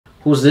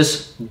Who's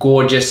this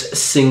gorgeous,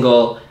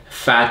 single,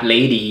 fat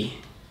lady?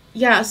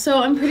 Yeah,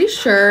 so I'm pretty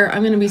sure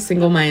I'm gonna be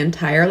single my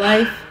entire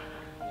life.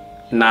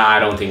 Nah, I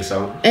don't think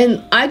so.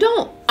 And I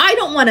don't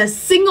want a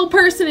single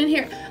person in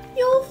here.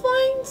 You'll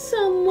find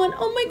someone.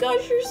 Oh my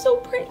gosh, you're so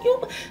pretty.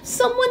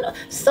 Someone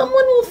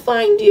will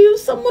find you.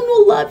 Someone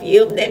will love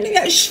you.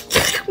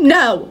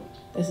 No.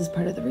 This is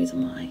part of the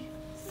reason why.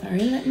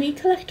 Sorry, let me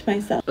collect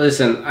myself.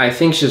 Listen, I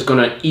think she's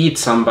gonna eat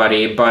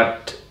somebody,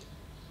 but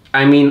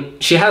I mean,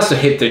 she has to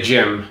hit the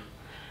gym.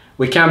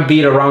 We can't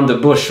beat around the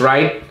bush,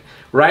 right?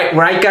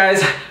 Right,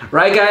 guys?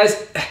 Right,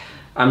 guys?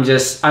 I'm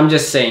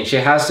just saying, she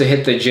has to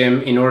hit the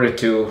gym in order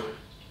to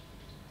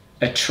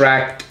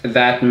attract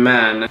that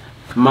man.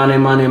 Money,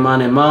 money,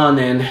 money,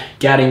 money.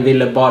 Garin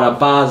ville bara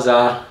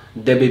baza.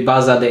 Debbie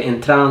baza de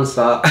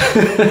entranza.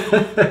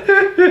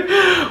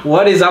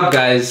 What is up,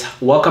 guys?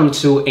 Welcome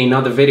to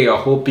another video.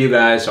 Hope you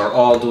guys are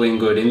all doing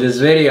good. In this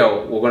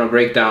video, we're gonna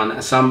break down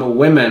some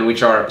women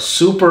which are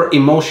super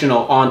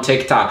emotional on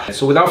TikTok.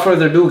 So without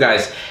further ado,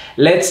 guys,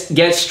 let's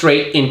get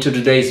straight into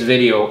today's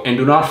video. And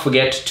do not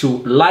forget to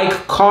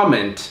like,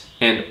 comment,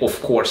 and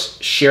of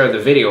course, share the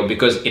video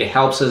because it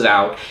helps us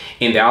out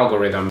in the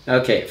algorithm.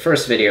 Okay,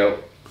 first video.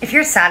 If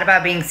you're sad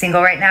about being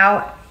single right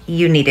now,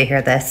 you need to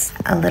hear this.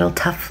 A little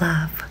tough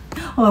love.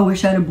 Oh, I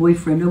wish I had a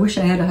boyfriend. I wish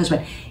I had a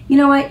husband. You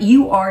know what?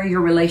 You are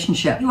your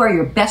relationship. You are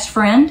your best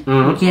friend.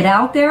 Get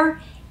out there.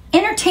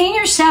 Entertain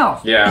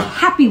yourself. Yeah. Be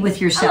happy with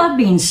yourself. I love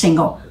being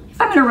single. If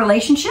I'm in a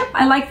relationship,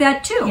 I like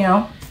that too. You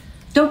know,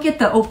 don't get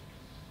the...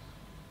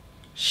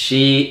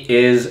 She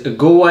is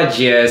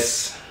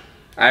gorgeous.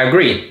 I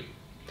agree.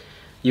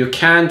 You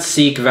can't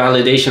seek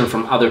validation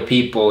from other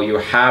people. You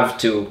have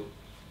to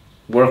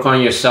work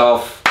on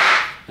yourself.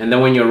 And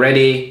then when you're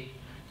ready,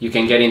 you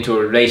can get into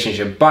a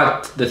relationship.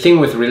 But the thing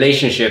with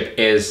relationship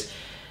is,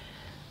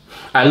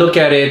 I look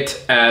at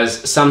it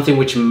as something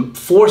which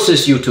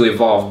forces you to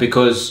evolve,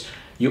 because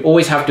you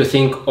always have to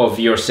think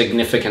of your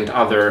significant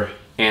other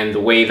and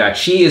the way that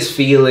she is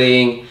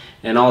feeling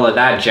and all of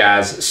that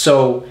jazz.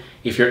 So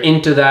if you're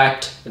into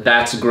that,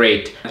 that's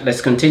great.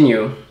 Let's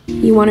continue.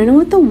 You want to know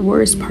what the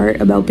worst part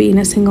about being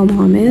a single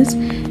mom is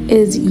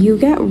you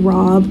get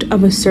robbed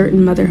of a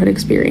certain motherhood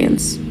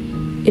experience.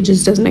 It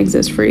just doesn't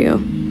exist for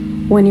you.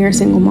 When you're a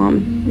single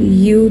mom,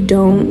 you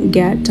don't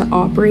get to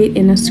operate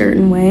in a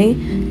certain way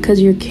because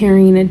you're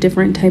carrying a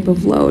different type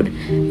of load.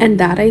 And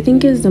that, I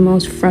think, is the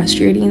most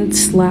frustrating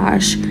 /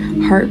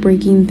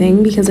 heartbreaking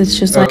thing, because it's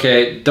just like...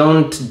 Okay,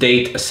 don't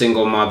date a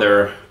single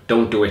mother.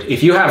 Don't do it.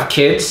 If you have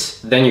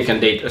kids, then you can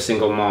date a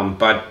single mom.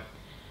 But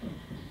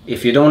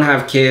if you don't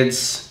have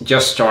kids,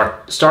 just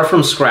start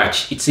from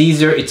scratch. It's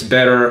easier, it's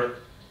better,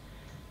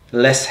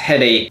 less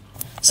headache.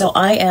 So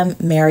I am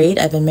married.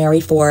 I've been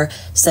married for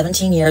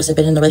 17 years. I've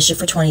been in a relationship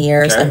for 20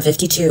 years. Okay. I'm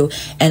 52.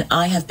 And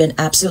I have been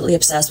absolutely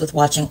obsessed with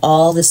watching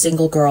all the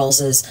single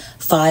girls as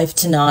 5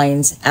 to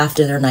 9s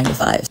after they're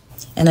 95.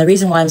 And the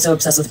reason why I'm so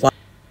obsessed with...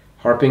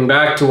 Harping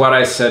back to what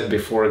I said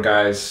before,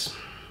 guys.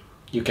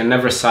 You can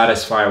never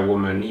satisfy a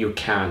woman. You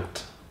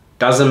can't.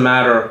 Doesn't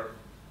matter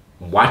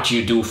what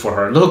you do for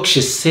her. Look,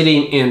 she's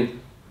sitting in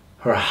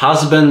her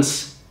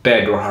husband's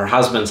bed or her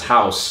husband's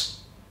house.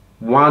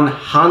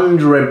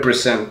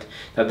 100%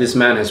 that this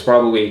man has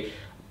probably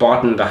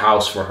bought the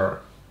house for her,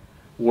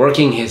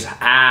 working his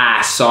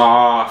ass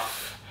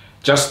off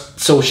just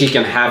so she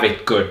can have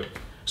it good,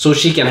 so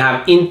she can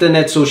have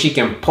internet, so she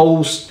can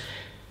post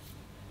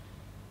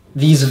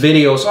these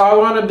videos. Oh, I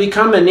want to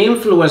become an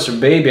influencer,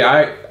 baby.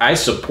 I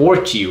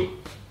support you.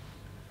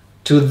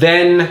 To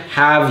then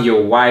have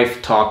your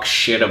wife talk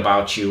shit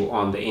about you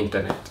on the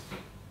internet.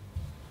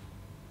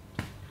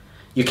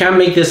 You can't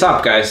make this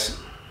up, guys.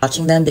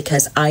 Watching them,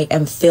 because I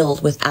am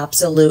filled with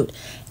absolute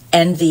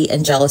envy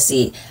and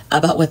jealousy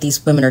about what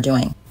these women are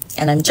doing.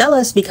 And I'm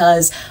jealous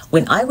because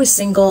when I was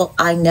single,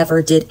 I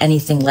never did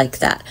anything like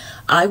that.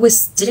 I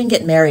didn't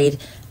get married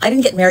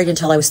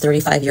until I was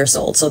 35 years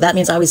old. So that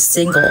means I was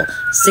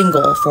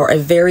single for a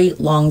very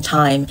long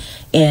time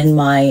in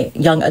my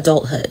young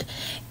adulthood.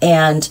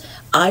 And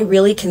I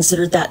really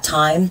considered that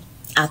time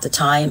at the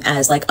time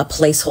as like a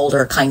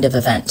placeholder kind of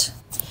event.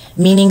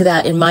 Meaning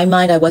that in my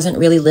mind, I wasn't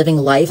really living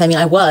life. I mean,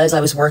 I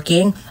was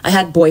working, I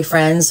had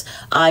boyfriends,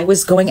 I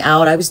was going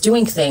out, I was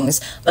doing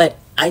things, but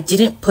I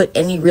didn't put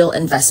any real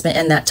investment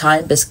in that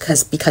time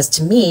because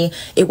to me,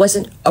 it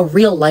wasn't a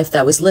real life that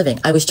I was living.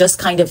 I was just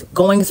kind of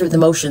going through the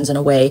motions in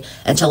a way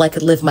until I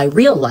could live my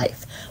real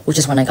life, which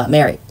is when I got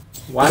married.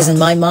 What? Because in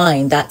my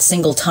mind, that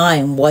single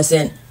time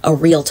wasn't a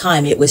real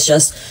time. It was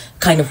just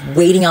kind of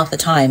waiting out the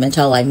time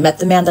until I met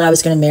the man that I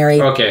was going to marry.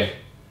 Okay.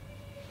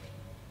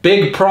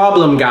 Big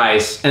problem,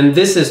 guys. And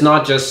this is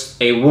not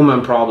just a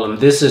woman problem.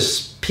 This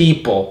is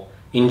people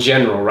in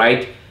general,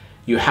 right?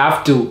 You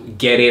have to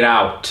get it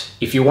out.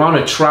 If you want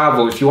to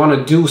travel, if you want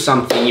to do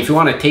something, if you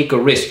want to take a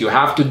risk, you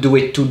have to do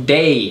it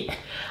today.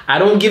 I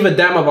don't give a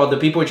damn about the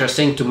people which are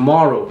saying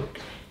tomorrow.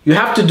 You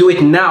have to do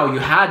it now. You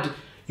had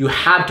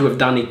to have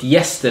done it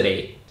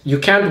yesterday. You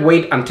can't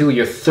wait until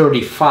you're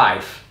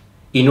 35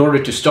 in order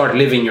to start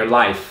living your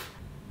life.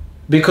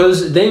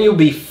 Because then you'll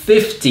be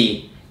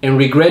 50 and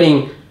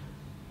regretting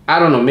I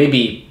don't know,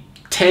 maybe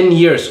 10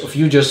 years of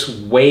you just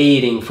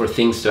waiting for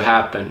things to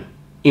happen.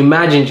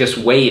 Imagine just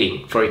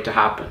waiting for it to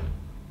happen.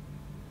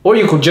 Or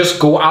you could just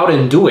go out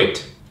and do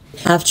it.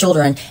 Have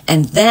children,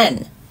 and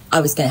then I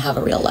was going to have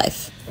a real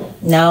life.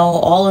 Now,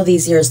 all of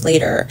these years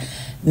later,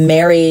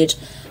 married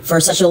for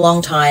such a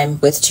long time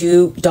with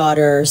 2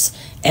 daughters,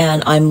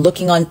 and I'm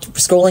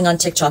scrolling on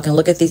TikTok and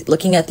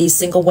looking at these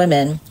single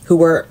women who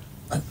were,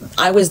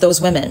 I was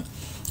those women,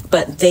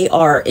 but they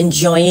are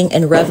enjoying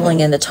and reveling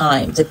in the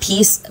time, the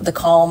peace, the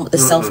calm, the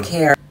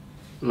self-care.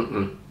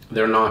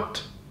 They're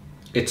not.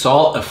 It's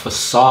all a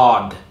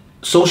facade.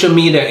 Social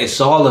media is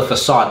all a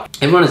facade.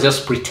 Everyone is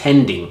just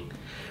pretending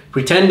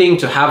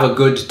to have a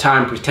good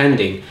time,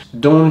 pretending.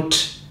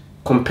 Don't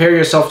compare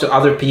yourself to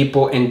other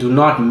people, and do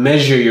not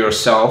measure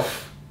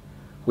yourself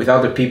with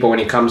other people when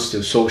it comes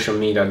to social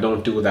media.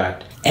 Don't do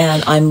that.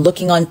 And I'm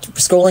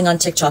scrolling on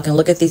TikTok and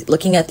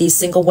looking at these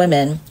single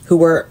women who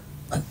were,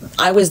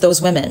 I was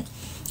those women,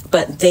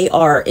 but they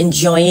are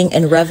enjoying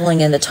and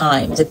reveling in the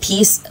time, the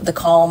peace, the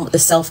calm, the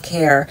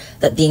self-care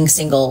that being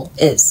single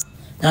is.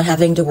 Not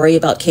having to worry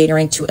about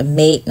catering to a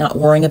mate, not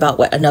worrying about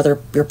what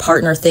your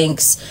partner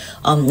thinks,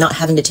 not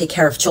having to take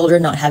care of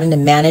children, not having to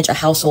manage a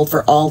household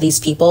for all these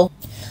people.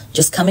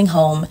 Just coming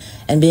home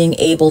and being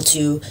able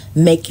to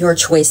make your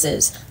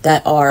choices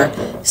that are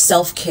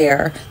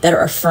self-care, that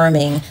are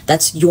affirming,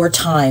 that's your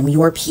time,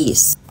 your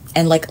peace,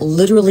 and like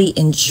literally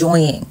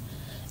enjoying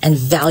and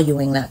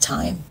valuing that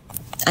time.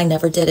 I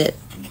never did it.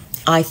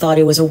 I thought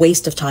it was a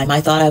waste of time. I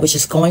thought I was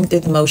just going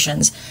through the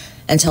motions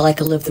until I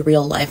could live the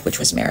real life, which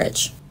was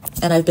marriage.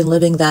 And I've been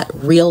living that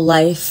real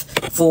life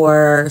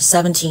for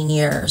 17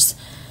 years.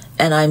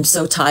 And I'm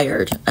so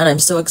tired and I'm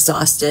so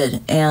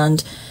exhausted.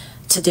 And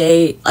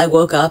today I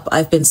woke up,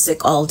 I've been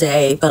sick all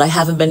day, but I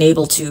haven't been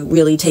able to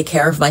really take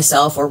care of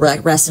myself or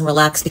rest and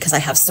relax because I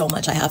have so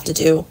much I have to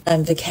do.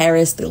 I'm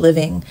vicariously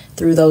living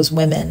through those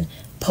women,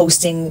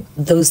 posting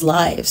those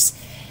lives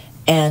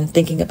and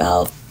thinking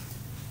about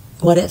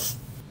what if.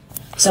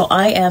 So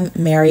I am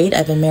married.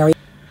 I've been married.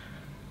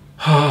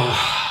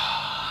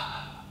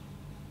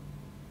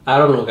 I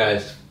don't know,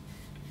 guys.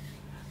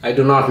 I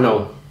do not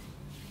know.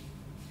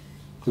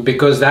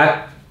 Because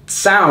that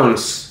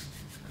sounds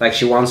like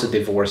she wants a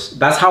divorce.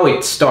 That's how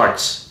it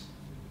starts.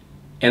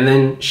 And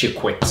then she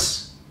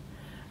quits.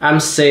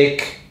 I'm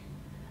sick.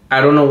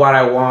 I don't know what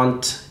I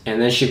want.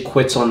 And then she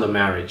quits on the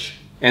marriage.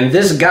 And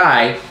this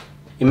guy,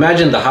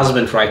 imagine the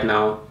husband right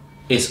now,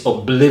 is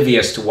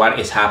oblivious to what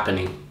is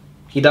happening.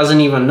 He doesn't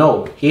even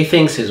know. He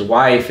thinks his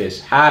wife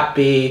is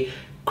happy,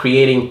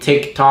 creating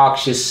TikTok.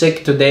 She's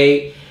sick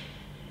today.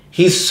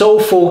 He's so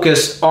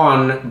focused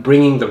on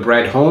bringing the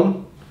bread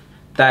home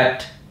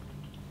that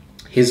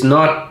he's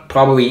not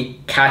probably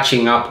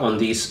catching up on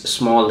these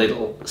small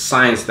little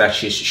signs that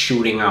she's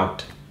shooting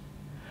out.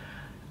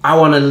 I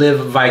want to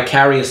live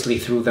vicariously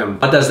through them.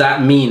 What does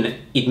that mean?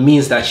 It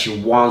means that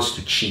she wants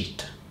to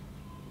cheat.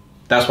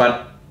 That's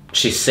what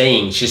she's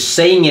saying. She's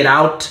saying it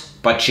out,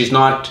 but she's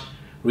not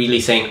really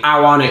saying,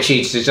 I want to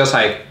cheat. She's just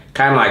like,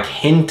 kind of like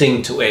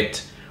hinting to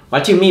it.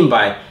 What do you mean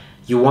by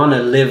you want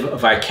to live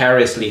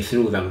vicariously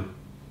through them?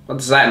 What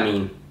does that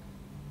mean?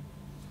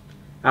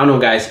 I don't know,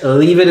 guys.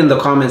 Leave it in the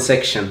comment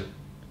section.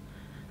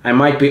 I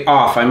might be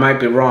off. I might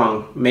be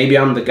wrong. Maybe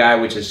I'm the guy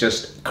which is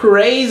just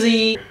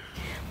crazy.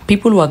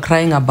 People who are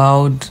crying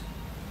about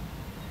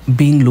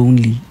being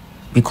lonely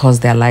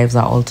because their lives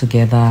are all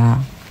together,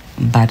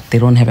 but they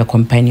don't have a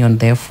companion,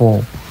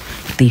 therefore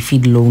they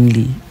feel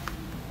lonely.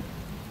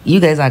 You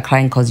guys are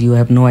crying because you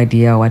have no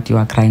idea what you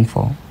are crying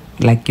for.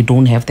 Like you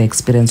don't have the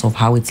experience of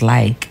how it's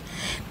like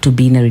to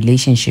be in a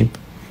relationship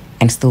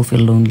and still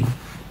feel lonely.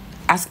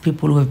 Ask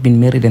people who have been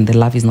married and the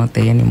love is not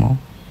there anymore.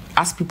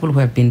 Ask people who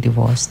have been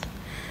divorced.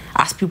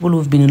 Ask people who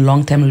have been in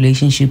long-term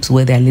relationships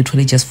where they're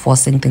literally just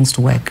forcing things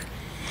to work.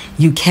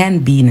 You can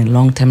be in a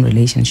long-term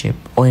relationship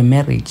or a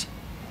marriage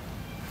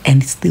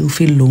and still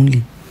feel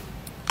lonely.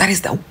 That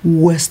is the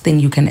worst thing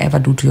you can ever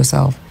do to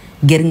yourself.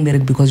 Getting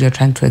married because you're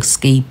trying to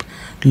escape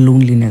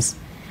loneliness.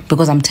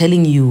 Because I'm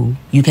telling you,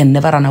 you can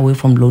never run away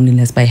from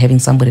loneliness by having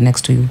somebody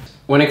next to you.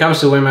 When it comes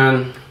to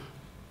women,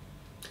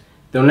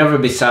 they'll never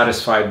be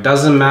satisfied.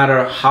 Doesn't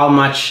matter how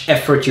much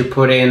effort you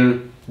put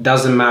in.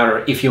 Doesn't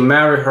matter. If you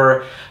marry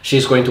her,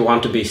 she's going to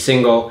want to be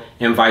single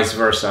and vice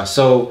versa.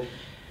 So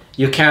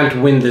you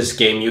can't win this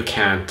game. You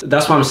can't.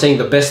 That's why I'm saying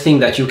the best thing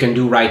that you can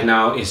do right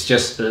now is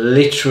just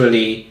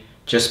literally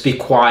just be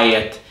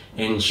quiet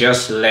and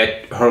just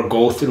let her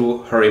go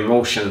through her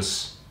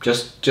emotions.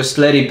 Just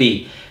let it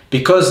be.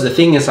 Because the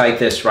thing is like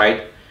this,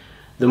 right?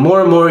 The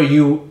more and more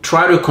you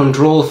try to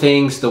control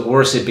things, the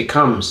worse it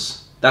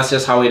becomes. That's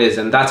just how it is.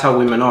 And that's how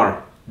women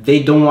are.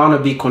 They don't want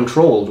to be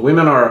controlled.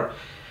 Women are,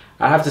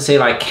 I have to say,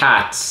 like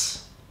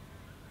cats.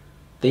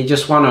 They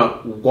just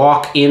want to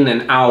walk in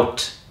and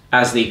out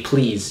as they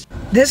please.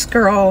 This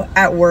girl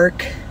at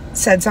work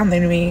said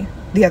something to me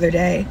the other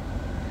day,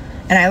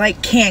 and I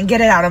like can't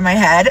get it out of my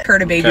head.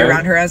 Heard a baby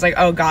around her. I was like,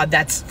 oh God,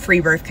 that's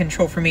free birth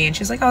control for me. And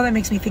she's like, oh, that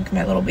makes me think of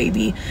my little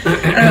baby.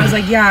 And I was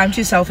like, yeah, I'm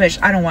too selfish.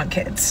 I don't want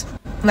kids.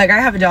 Like, I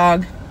have a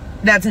dog.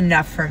 that's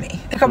enough for me.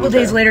 A couple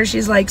days later,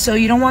 she's like, so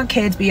you don't want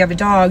kids, but you have a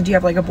dog. Do you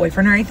have like a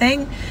boyfriend or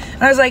anything?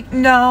 And I was like,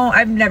 no,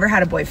 I've never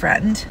had a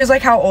boyfriend. She was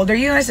like, how old are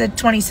you? And I said,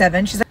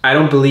 27. She's like, I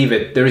don't believe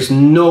it. There is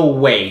no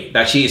way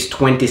that she is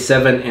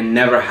 27 and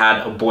never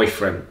had a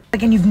boyfriend.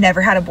 Like, and you've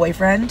never had a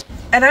boyfriend?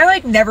 And I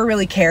like never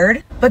really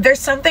cared. But there's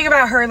something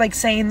about her like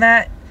saying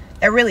that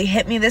really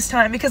hit me this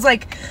time, because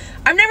like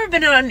I've never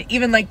been on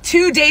even like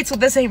 2 dates with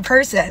the same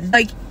person.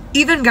 Like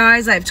even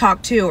guys I've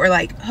talked to or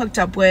like hooked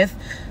up with,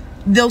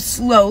 they'll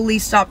slowly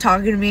stop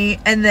talking to me,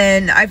 and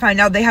then I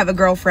find out they have a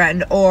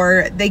girlfriend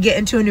or they get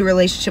into a new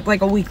relationship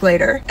like a week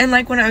later. And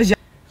like when I was young.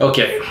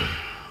 Okay,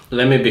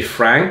 let me be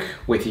frank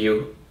with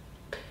you.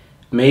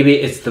 Maybe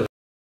it's the...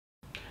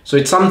 So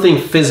it's something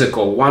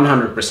physical,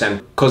 100%.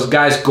 Because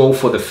guys go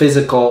for the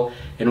physical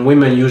and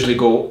women usually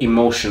go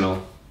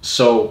emotional.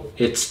 So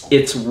it's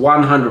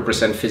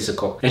 100%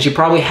 physical. And she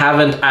probably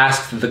haven't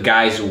asked the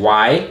guys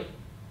why,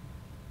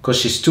 because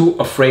she's too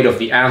afraid of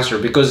the answer.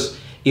 Because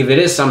if it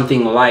is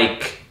something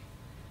like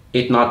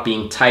it not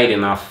being tight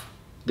enough,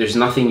 there's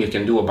nothing you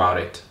can do about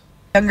it.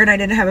 Younger and I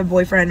didn't have a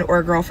boyfriend or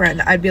a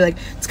girlfriend, I'd be like,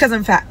 it's because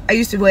I'm fat. I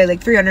used to weigh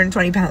like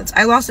 320 pounds.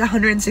 I lost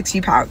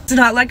 160 pounds. It's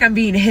not like I'm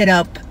being hit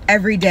up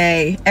every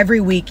day, every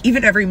week,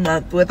 even every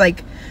month with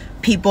like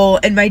people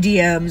in my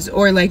DMs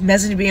or like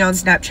messaging me on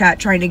Snapchat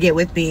trying to get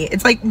with me.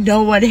 It's like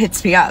no one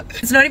hits me up.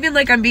 It's not even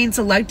like I'm being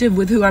selective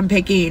with who I'm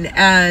picking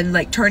and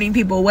like turning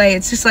people away.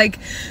 It's just like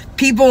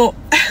people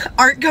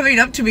aren't coming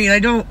up to me, and I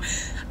don't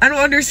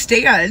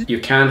understand. You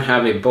can't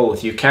have it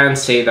both. You can't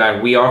say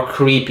that we are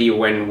creepy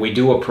when we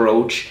do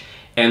approach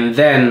and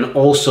then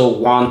also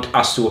want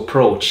us to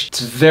approach. It's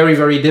very,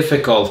 very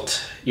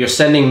difficult. You're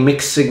sending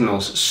mixed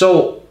signals.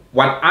 So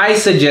what I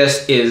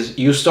suggest is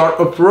you start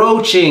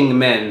approaching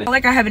men.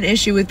 Like I have an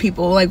issue with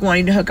people like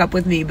wanting to hook up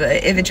with me, but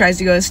if it tries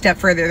to go a step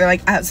further, they're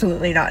like,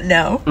 absolutely not,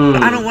 no.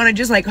 I don't want to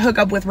just like hook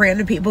up with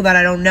random people that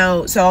I don't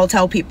know, so I'll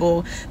tell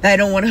people that I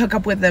don't want to hook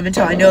up with them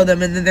until I know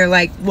them, and then they're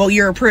like, well,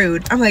 you're a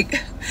prude. I'm like,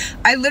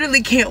 I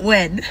literally can't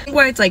win.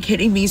 Why it's like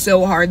hitting me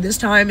so hard this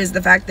time is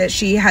the fact that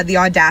she had the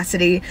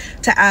audacity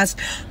to ask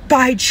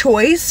by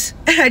choice,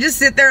 and I just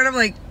sit there and I'm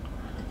like,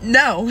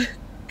 no,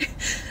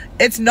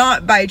 it's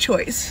not by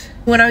choice.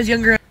 When I was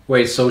younger,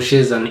 wait, so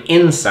she's an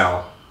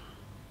incel?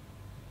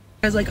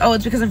 I was like, oh,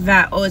 it's because I'm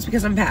fat. Oh, it's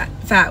because I'm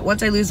fat.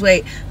 Once I lose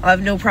weight, I'll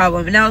have no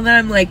problem. And now that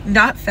I'm like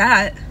not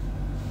fat,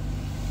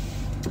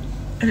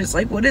 I'm just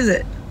like, what is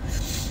it?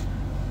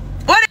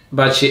 What?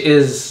 But she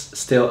is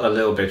still a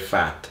little bit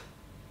fat.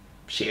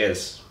 She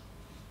is.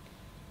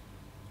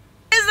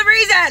 Is the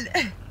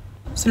reason.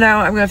 So now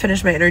I'm gonna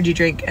finish my energy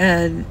drink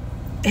and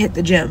hit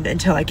the gym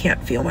until I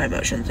can't feel my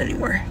emotions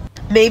anymore.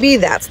 Maybe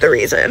that's the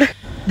reason.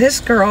 This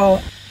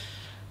girl.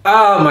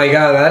 Oh my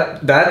god,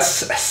 that's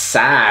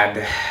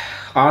sad.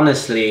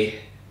 Honestly,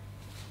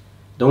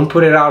 don't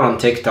put it out on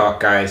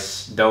TikTok,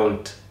 guys.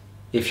 Don't.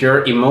 If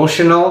you're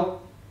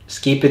emotional,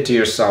 just keep it to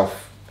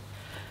yourself.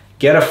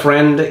 Get a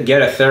friend,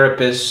 get a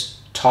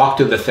therapist, talk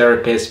to the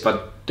therapist,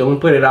 but don't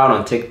put it out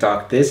on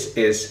TikTok. This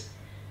is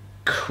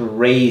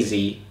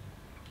crazy.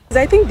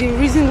 I think the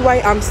reason why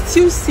I'm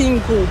still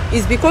single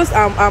is because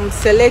I'm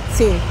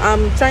selecting.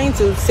 I'm trying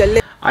to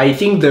select. I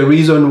think the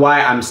reason why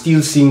I'm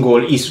still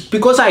single is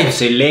because I'm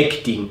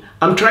selecting.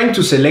 I'm trying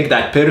to select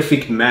that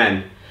perfect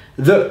man.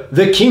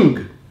 The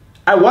king.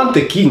 I want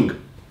the king.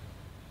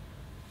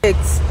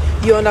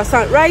 You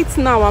understand? Right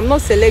now, I'm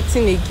not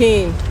selecting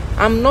again.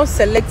 I'm not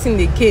selecting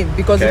again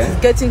because it is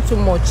getting too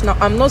much. Now,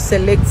 I'm not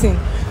selecting.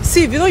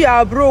 See, if you know you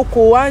are broke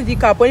or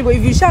handicap, but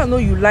if you shall know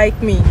you like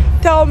me,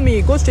 tell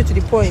me. Go straight to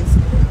the point.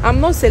 I'm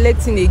not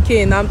selecting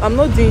again. I'm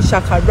not doing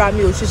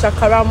shakarami or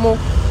shakaramo.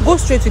 Go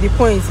straight to the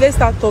point. Let's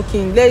start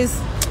talking.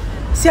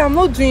 See, I'm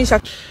not doing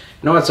shak. You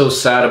know what's so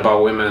sad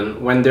about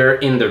women? When they're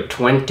in their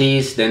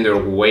 20s, then they're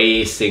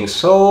wasting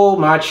so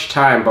much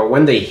time. But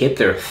when they hit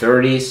their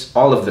 30s,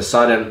 all of a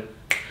sudden,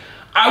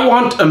 I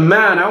want a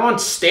man. I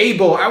want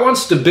stable. I want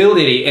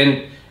stability.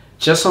 And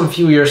just some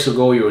few years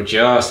ago, you were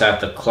just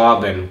at the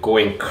club and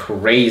going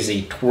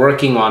crazy,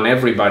 twerking on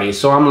everybody.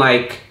 So I'm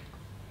like,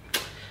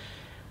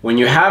 when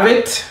you have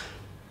it,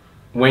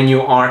 when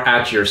you are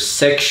at your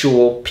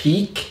sexual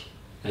peak,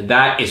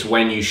 that is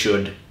when you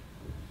should,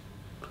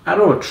 I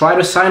don't know, try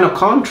to sign a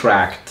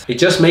contract. It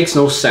just makes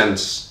no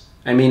sense.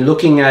 I mean,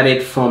 looking at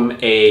it from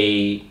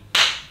a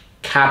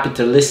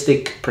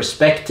capitalistic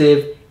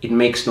perspective, it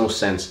makes no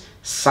sense.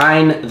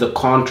 Sign the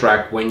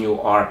contract when you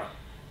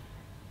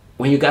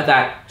got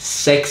that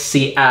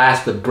sexy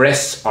ass, the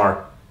breasts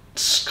are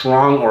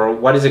strong, or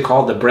what is it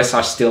called? The breasts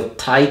are still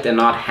tight and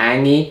not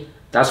hangy.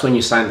 That's when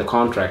you sign the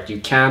contract. You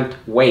can't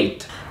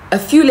wait. A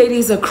few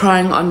ladies are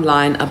crying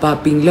online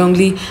about being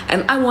lonely,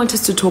 and I want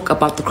us to talk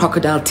about the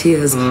crocodile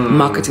tears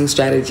marketing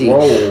strategy.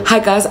 Whoa. Hi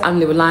guys, I'm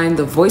Liveline,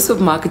 the voice of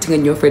marketing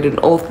and your friend in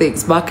all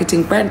things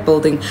marketing, brand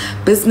building,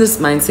 business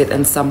mindset,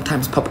 and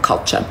sometimes pop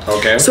culture.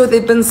 Okay. So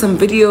there've been some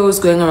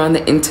videos going around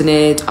the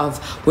internet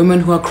of women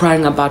who are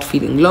crying about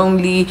feeling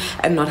lonely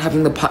and not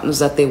having the partners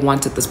that they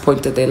want at this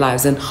point of their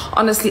lives. And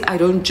honestly, I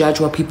don't judge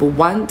what people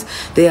want.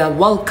 They are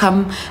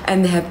welcome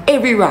and they have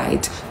every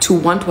right to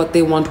want what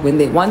they want when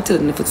they want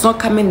it. And if it's not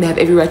coming, they have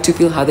every right to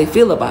feel how they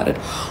feel about it.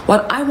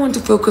 What I want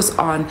to focus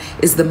on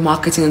is the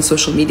marketing and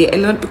social media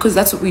element, because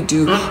that's what we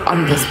do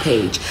on this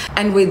page.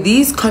 And where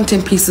these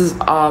content pieces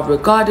are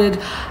regarded,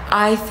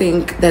 I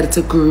think that it's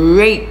a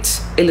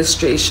great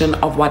illustration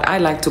of what I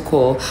like to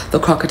call the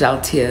crocodile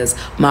tears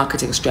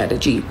marketing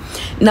strategy.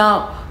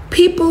 Now,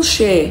 people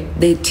share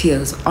their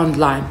tears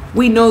online.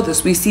 We know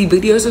this. We see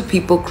videos of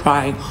people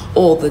crying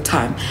all the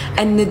time,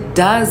 and it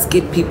does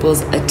get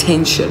people's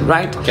attention,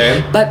 right?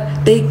 Okay.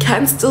 But there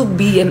can still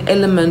be an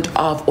element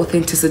of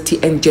authenticity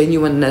and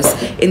genuineness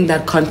in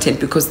that content,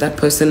 because that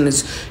person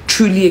is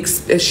truly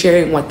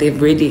sharing what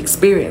they've really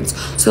experienced.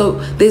 So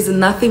there's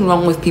nothing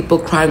wrong with people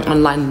crying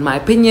online, in my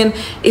opinion.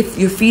 If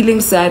you're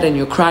feeling sad and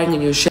you're crying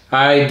and you're sharing,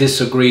 I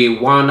disagree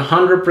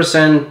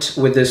 100%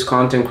 with this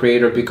content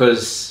creator,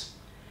 because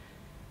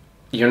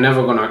you're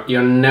never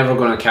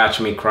gonna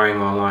catch me crying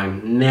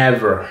online.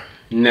 Never.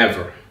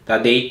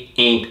 That day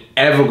ain't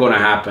ever gonna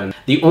happen.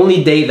 The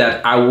only day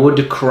that I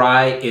would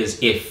cry is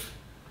if,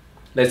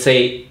 let's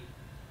say,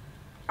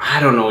 I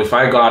don't know, if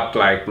I got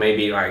like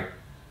maybe like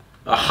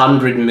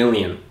 100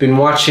 million. Been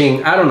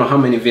watching, I don't know how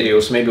many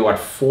videos, maybe what,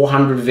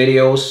 400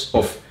 videos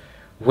of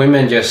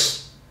women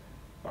just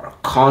are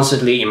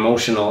constantly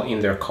emotional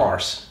in their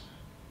cars.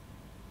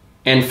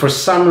 And for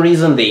some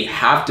reason they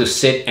have to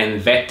sit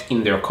and vet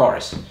in their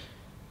cars.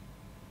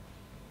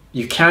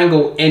 You can't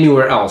go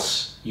anywhere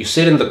else. You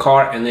sit in the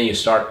car and then you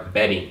start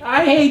betting.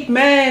 I hate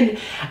men.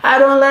 I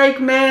don't like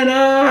men.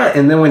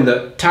 And then when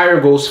the tire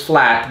goes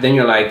flat, then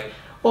you're like,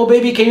 oh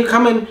baby, can you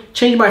come and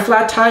change my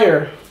flat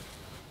tire?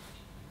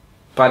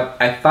 But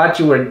I thought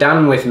you were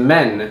done with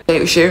men.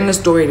 you're sharing a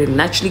story that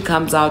naturally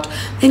comes out,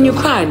 then you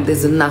cry, and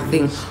there's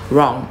nothing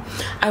wrong.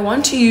 I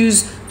want to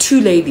use two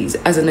ladies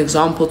as an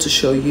example to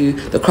show you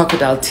the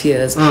crocodile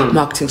tears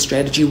marketing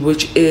strategy,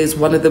 which is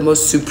one of the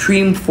most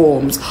supreme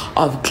forms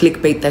of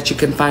clickbait that you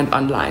can find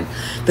online.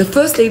 The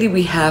first lady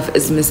we have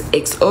is Miss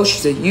XO.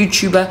 She's a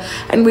YouTuber,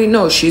 and we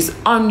know she's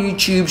on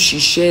YouTube. She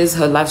shares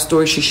her life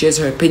story, she shares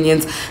her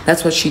opinions.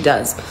 That's what she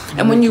does.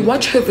 And when you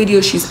watch her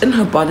video, she's in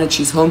her bonnet,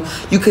 she's home.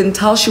 You can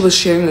tell she was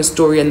sharing a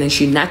story, and then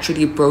she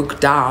naturally broke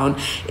down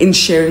in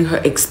sharing her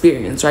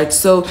experience, right?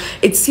 So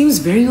it seems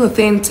very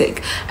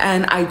authentic,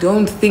 and I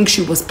don't think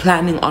she was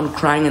planning on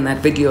crying in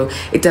that video.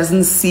 It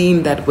doesn't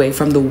seem that way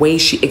from the way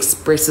she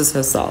expresses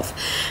herself.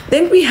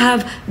 Then we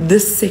have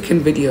this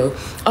second video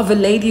of a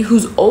lady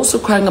who's also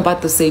crying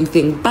about the same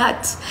thing,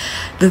 but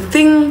the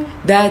thing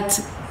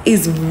that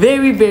is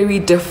very, very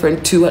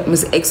different to what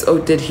Miss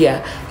XO did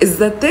here is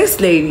that this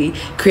lady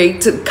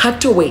created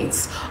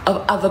cutaways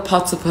of other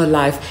parts of her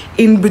life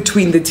in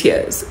between the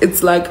tears.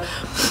 It's like,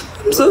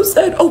 I'm so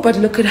sad. Oh, but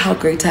look at how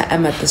great I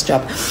am at this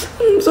job.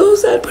 I'm so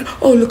sad, but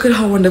oh, look at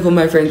how wonderful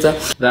my friends are.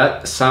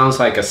 That sounds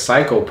like a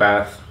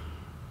psychopath.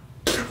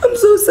 I'm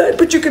so sad,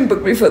 but you can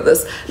book me for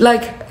this.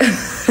 Like,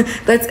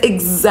 that's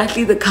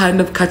exactly the kind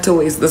of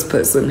cutaways this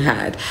person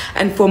had.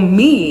 And for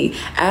me,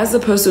 as a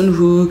person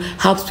who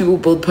helps people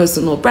build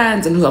personal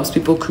brands and who helps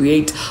people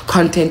create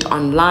content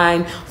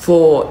online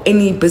for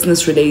any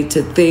business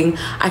related thing,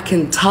 I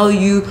can tell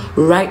you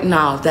right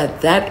now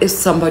that that is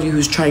somebody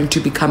who's trying to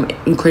become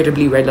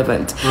incredibly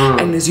relevant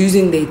and is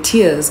using their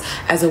tears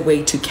as a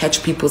way to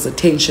catch people's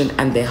attention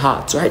and their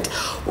hearts, right?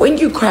 When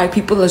you cry,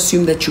 people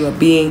assume that you are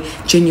being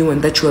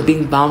genuine, that you are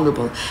being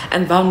vulnerable.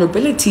 And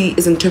vulnerability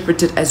is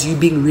interpreted as you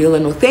being real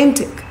and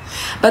authentic.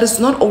 But it's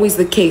not always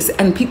the case,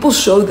 and people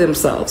show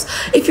themselves.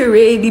 If you're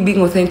really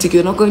being authentic,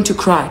 you're not going to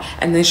cry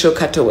and then show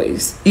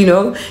cutaways. You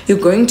know, you're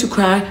going to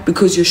cry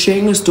because you're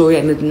sharing a story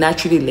and it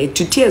naturally led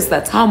to tears.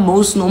 That's how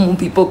most normal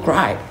people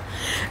cry.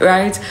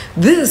 Right?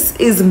 This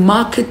is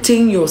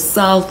marketing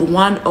yourself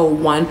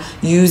 101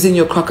 using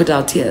your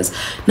crocodile tears.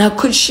 Now,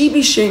 could she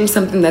be sharing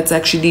something that's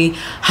actually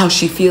how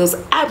she feels?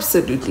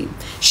 Absolutely.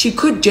 She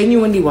could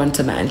genuinely want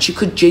a man. She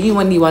could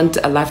genuinely want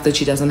a life that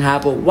she doesn't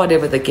have, or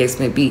whatever the case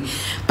may be.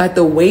 But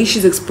the way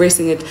she's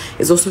expressing it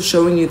is also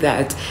showing you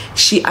that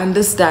she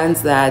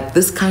understands that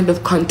this kind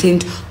of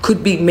content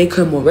could make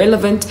her more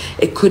relevant.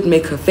 It could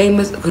make her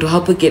famous. It could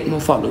help her get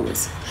more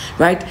followers.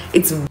 Right?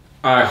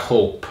 I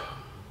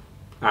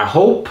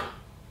hope,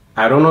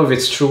 I don't know if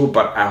it's true,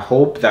 but I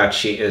hope that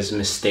she is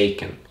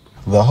mistaken.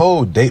 The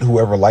whole date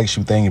whoever likes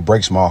you thing, it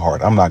breaks my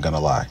heart. I'm not gonna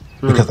lie.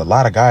 Because a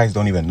lot of guys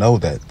don't even know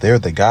that they're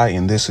the guy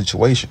in this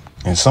situation.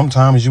 And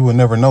sometimes you will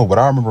never know. But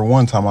I remember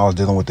one time I was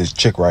dealing with this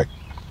chick, right?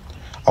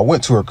 I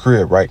went to her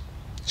crib, right?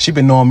 She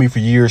been knowing me for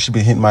years. She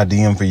been hitting my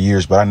DM for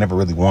years, but I never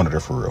really wanted her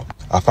for real.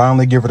 I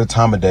finally give her the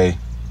time of day.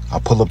 I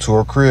pull up to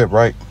her crib,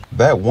 right?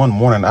 That one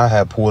morning I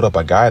had pulled up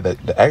a guy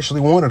that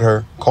actually wanted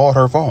her, called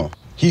her phone.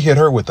 He hit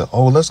her with the,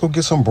 oh, let's go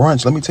get some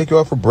brunch. Let me take you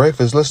out for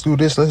breakfast. Let's do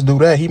this. Let's do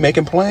that. He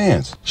making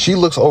plans. She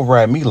looks over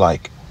at me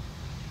like,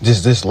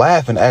 just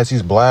laughing as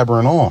he's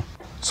blabbering on.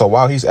 So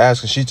while he's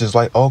asking, she's just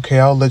like, okay,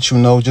 I'll let you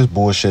know, just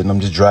bullshitting. I'm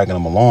just dragging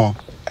him along.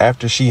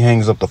 After she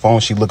hangs up the phone,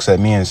 she looks at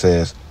me and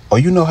says, oh,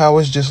 you know how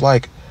it's just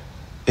like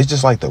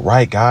the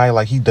right guy.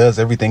 Like, he does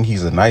everything.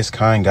 He's a nice,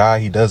 kind guy.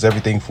 He does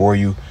everything for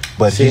you,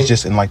 but he's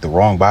just in like the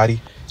wrong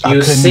body. I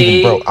couldn't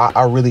even, bro.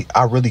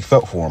 I really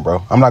felt for him,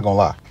 bro. I'm not gonna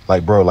lie.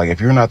 Like, bro, like if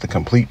you're not the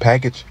complete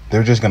package,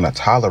 they're just gonna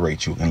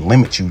tolerate you and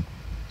limit you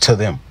to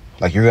them.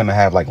 Like, you're gonna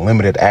have like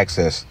limited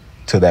access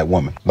to that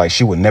woman. Like,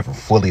 she would never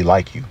fully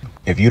like you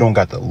if you don't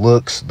got the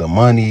looks, the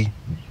money,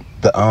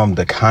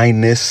 the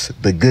kindness,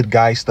 the good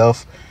guy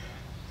stuff.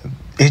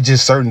 It's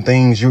just certain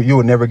things you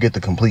would never get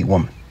the complete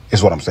woman,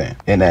 is what I'm saying.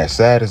 And as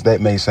sad as that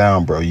may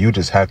sound, bro, you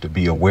just have to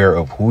be aware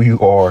of who you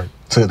are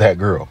to that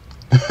girl.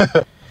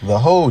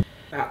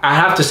 I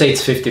have to say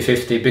it's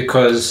 50-50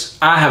 because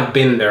I have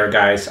been there,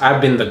 guys.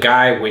 I've been the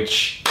guy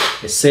which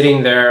is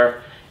sitting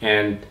there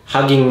and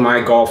hugging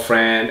my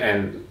girlfriend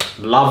and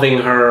loving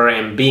her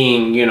and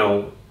being, you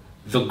know,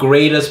 the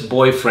greatest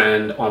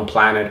boyfriend on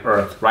planet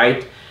Earth,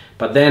 right?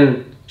 But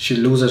then she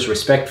loses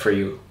respect for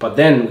you. But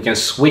then we can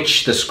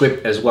switch the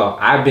script as well.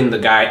 I've been the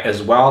guy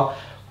as well,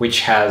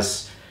 which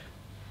has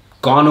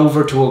gone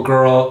over to a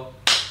girl,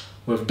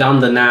 we've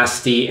done the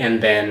nasty,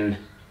 and then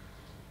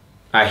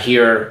I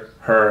hear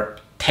her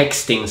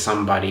texting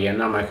somebody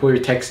and I'm like, who are you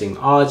texting?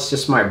 Oh, it's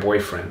just my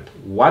boyfriend.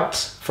 What?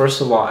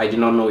 First of all, I did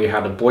not know you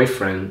had a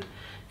boyfriend.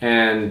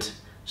 And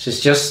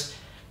she's just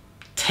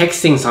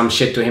texting some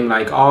shit to him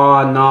like,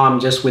 oh no, I'm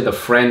just with a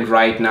friend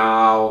right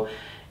now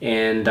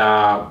and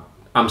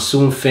I'm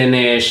soon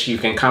finished, you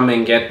can come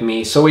and get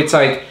me. So it's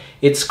like,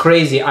 it's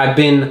crazy. I've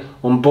been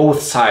on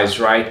both sides,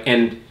 right?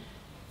 And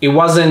it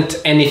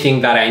wasn't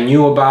anything that I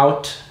knew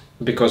about,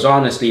 because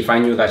honestly, if I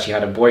knew that she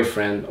had a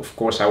boyfriend, of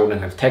course I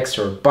wouldn't have texted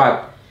her.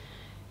 But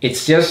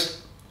it's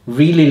just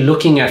really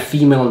looking at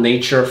female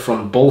nature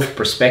from both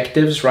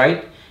perspectives,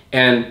 right?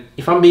 And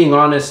if I'm being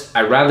honest,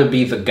 I'd rather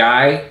be the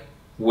guy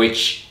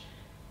which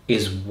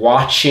is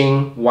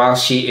watching while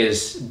she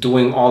is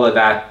doing all of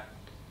that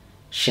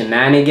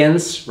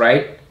shenanigans,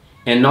 right?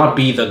 And not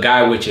be the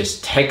guy which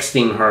is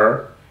texting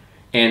her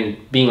and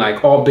being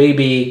like, oh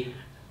baby,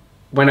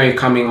 when are you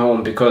coming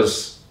home?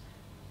 Because,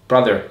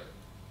 brother,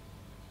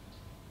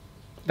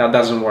 that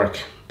doesn't work.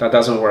 That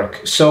doesn't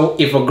work. So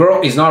if a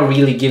girl is not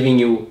really giving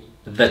you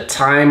the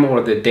time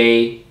or the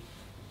day,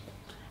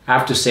 I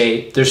have to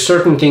say there's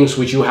certain things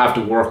which you have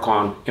to work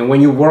on. And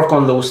when you work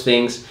on those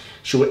things,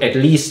 she will at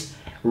least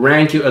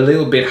rank you a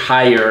little bit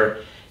higher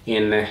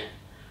in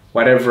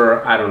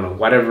whatever, I don't know,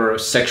 whatever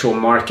sexual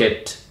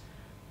market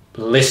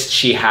list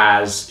she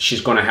has.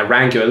 She's going to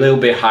rank you a little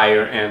bit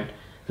higher, and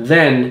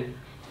then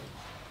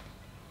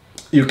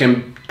you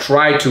can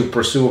try to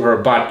pursue her.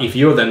 But if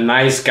you're the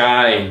nice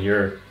guy and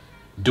you're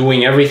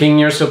doing everything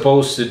you're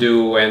supposed to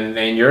do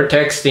and you're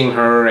texting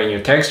her and you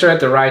text her at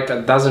the right,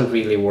 that doesn't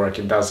really work.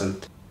 It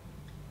doesn't.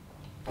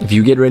 If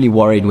you get really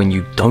worried when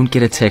you don't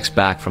get a text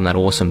back from that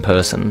awesome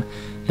person,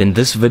 then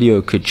this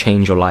video could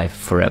change your life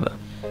forever.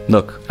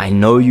 Look, I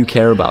know you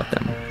care about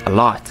them a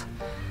lot.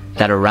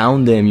 That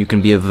around them you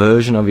can be a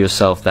version of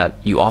yourself that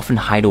you often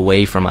hide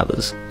away from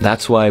others.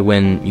 That's why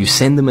when you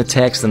send them a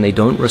text and they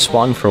don't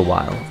respond for a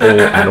while, or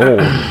at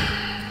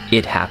all,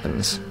 it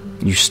happens.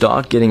 You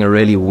start getting a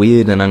really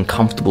weird and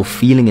uncomfortable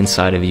feeling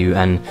inside of you,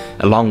 and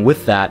along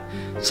with that,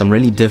 some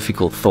really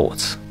difficult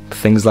thoughts.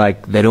 Things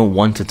like, they don't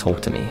want to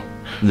talk to me,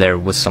 they're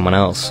with someone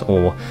else,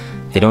 or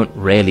they don't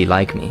really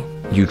like me.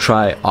 You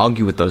try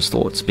argue with those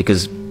thoughts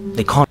because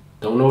they can't.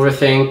 Don't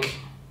overthink.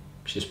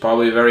 She's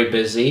probably very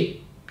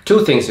busy.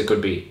 Two things it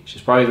could be.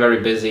 She's probably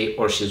very busy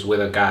or she's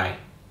with a guy.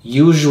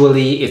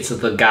 Usually it's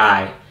the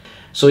guy.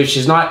 So if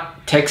she's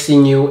not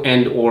texting you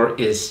and or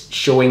is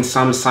showing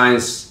some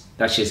signs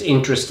that she's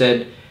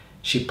interested,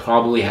 she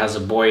probably has a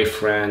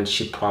boyfriend.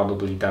 She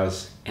probably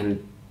does.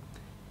 And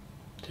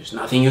there's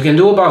nothing you can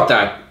do about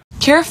that.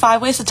 Here are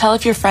 5 ways to tell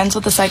if you're friends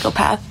with a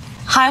psychopath.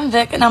 Hi, I'm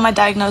Vic, and I'm a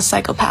diagnosed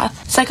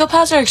psychopath.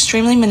 Psychopaths are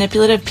extremely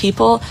manipulative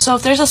people, so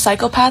if there's a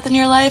psychopath in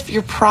your life,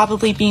 you're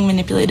probably being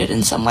manipulated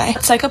in some way.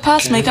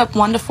 Psychopaths make up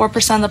 1 to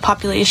 4% of the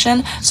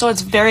population, so it's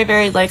very,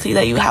 very likely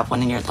that you have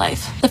one in your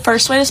life. The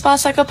first way to spot a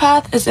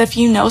psychopath is if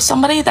you know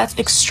somebody that's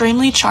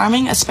extremely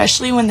charming,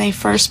 especially when they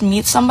first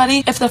meet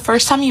somebody. If the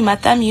first time you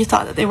met them, you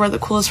thought that they were the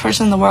coolest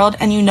person in the world,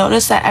 and you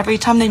notice that every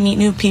time they meet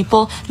new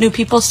people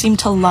seem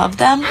to love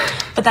them,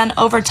 but then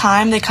over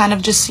time, they kind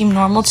of just seem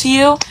normal to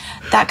you,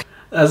 that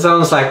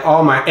sounds like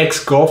all my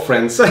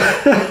ex-girlfriends.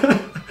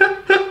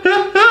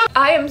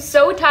 I am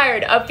so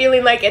tired of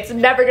feeling like it's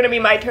never gonna be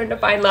my turn to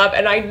find love,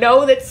 and I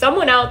know that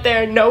someone out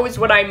there knows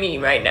what I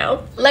mean right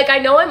now. Like, I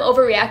know I'm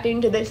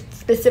overreacting to this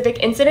specific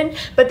incident,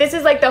 but this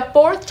is like the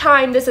 4th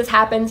time this has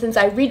happened since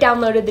I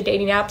re-downloaded the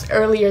dating apps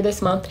earlier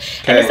this month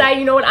and decided,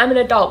 you know what, I'm an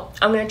adult.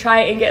 I'm gonna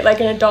try and get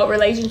like an adult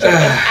relationship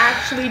and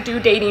actually do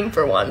dating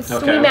for once. So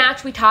we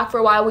match, we talk for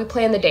a while, we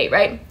plan the date,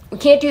 right? We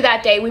can't do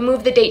that day. We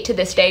move the date to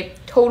this day.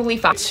 Totally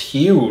fine. It's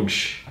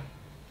huge.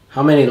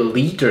 How many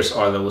liters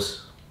are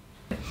those?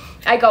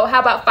 I go, how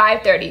about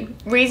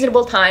 5:30?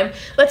 Reasonable time.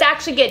 Let's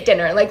actually get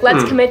dinner. Like,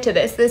 let's commit to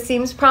this. This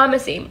seems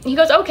promising. He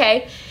goes,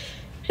 okay.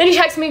 Then he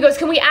texts me and goes,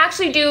 can we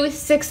actually do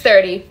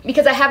 6:30?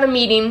 Because I have a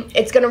meeting.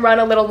 It's going to run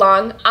a little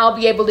long. I'll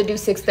be able to do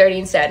 6:30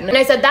 instead. And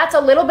I said, that's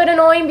a little bit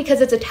annoying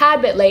because it's a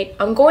tad bit late.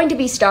 I'm going to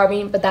be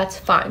starving, but that's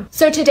fine.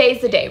 So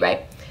today's the day,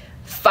 right?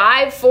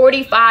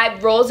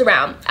 5:45 rolls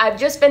around. I've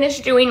just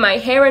finished doing my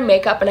hair and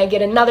makeup and I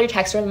get another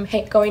text from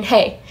him going,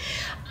 hey,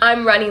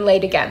 I'm running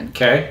late again.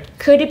 Okay.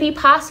 Could it be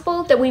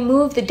possible that we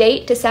move the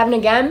date to 7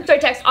 again? So I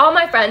text all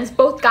my friends,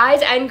 both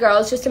guys and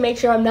girls, just to make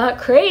sure I'm not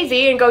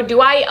crazy and go,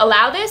 do I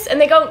allow this? And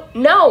they go,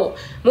 no.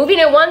 Moving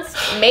it once,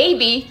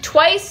 maybe.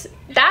 Twice,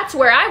 that's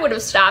where I would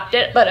have stopped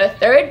it. But a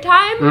third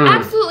time?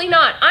 Absolutely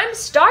not. I'm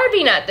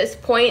starving at this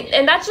point,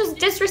 and that's just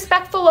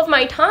disrespectful of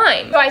my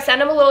time. So I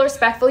send him a little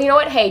respectful, you know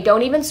what? Hey,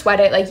 don't even sweat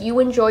it. Like, you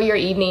enjoy your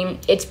evening.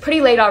 It's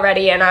pretty late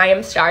already, and I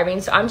am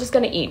starving, so I'm just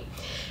gonna eat.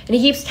 And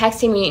he keeps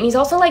texting me, and he's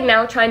also like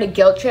now trying to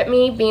guilt trip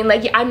me, being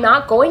like, I'm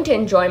not going to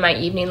enjoy my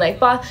evening, like,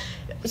 blah.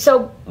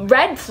 So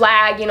red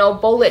flag, you know,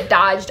 bullet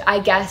dodged, I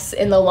guess,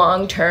 in the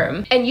long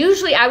term. And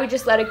usually I would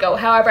just let it go.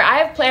 However, I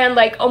have planned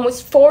like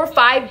almost 4 or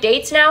 5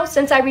 dates now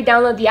since I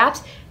re-downloaded the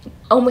apps.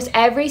 Almost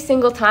every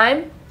single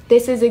time,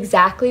 this is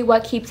exactly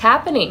what keeps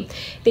happening.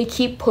 They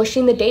keep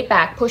pushing the date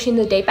back, and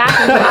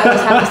I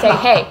just have to say,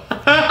 hey,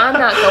 I'm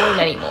not going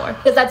anymore.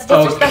 Because that's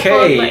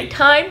disrespectful of my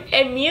time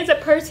and me as a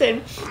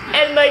person.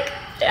 And like,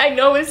 I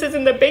know this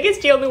isn't the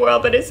biggest deal in the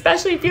world, but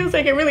especially feels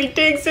like it really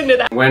digs into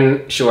that.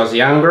 When she was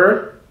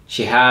younger,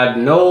 she had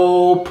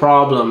no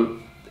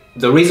problem.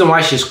 The reason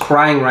why she's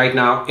crying right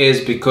now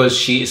is because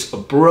she's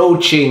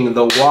approaching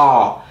the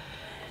wall.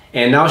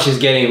 And now she's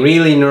getting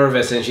really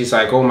nervous and she's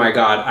like, oh my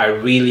God, I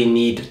really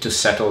need to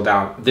settle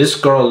down. This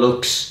girl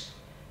looks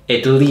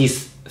at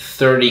least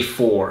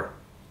 34,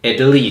 at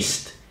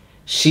least.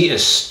 She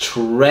is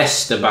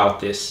stressed about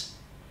this.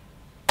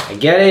 I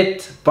get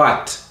it,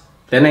 but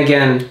then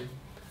again,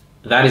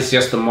 that is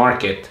just the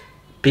market.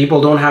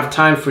 People don't have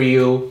time for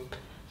you.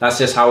 That's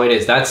just how it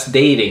is. That's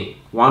dating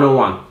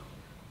 101.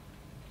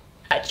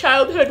 That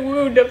childhood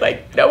wound of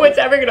like, no one's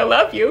ever gonna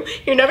love you.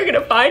 You're never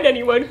gonna find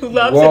anyone who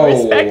loves and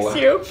respects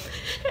you.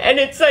 And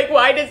it's like,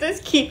 why does this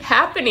keep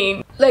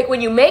happening? Like when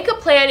you make a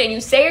plan and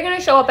you say you're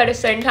gonna show up at a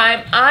certain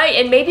time,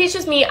 and maybe it's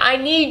just me, I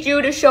need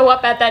you to show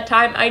up at that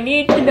time. I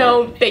need to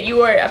know that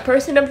you are a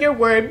person of your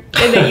word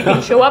and that you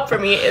can show up for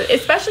me,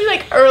 especially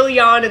like early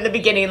on in the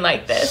beginning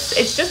like this.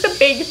 It's just a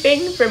big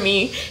thing for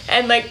me,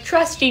 and like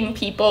trusting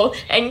people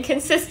and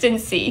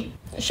consistency.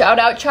 Shout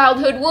out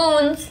childhood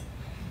wounds.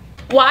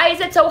 Why is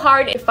it so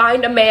hard to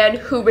find a man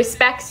who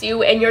respects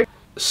you and your...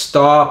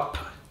 Stop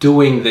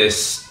doing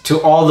this.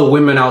 To all the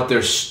women out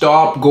there,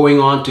 stop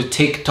going on to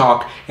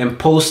TikTok and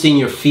posting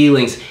your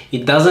feelings.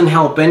 It doesn't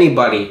help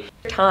anybody.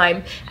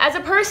 Time as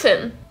a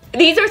person.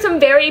 These are some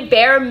very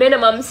bare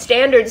minimum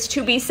standards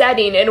to be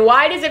setting, and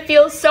why does it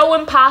feel so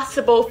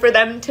impossible for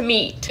them to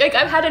meet? Like,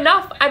 I've had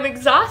enough. I'm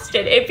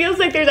exhausted. It feels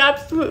like there's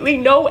absolutely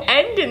no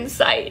end in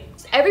sight.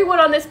 Everyone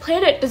on this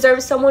planet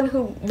deserves someone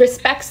who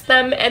respects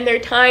them and their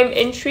time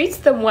and treats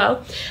them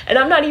well. And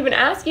I'm not even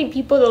asking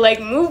people to like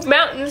move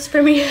mountains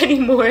for me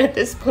anymore at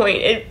this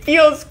point. It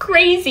feels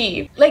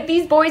crazy. Like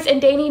these boys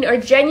and dating are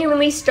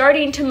genuinely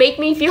starting to make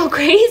me feel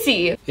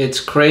crazy. It's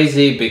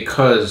crazy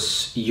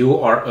because you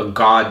are a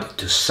god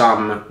to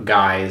some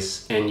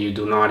guys and you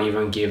do not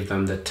even give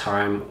them the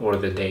time or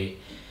the day.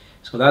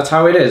 So that's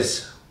how it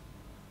is.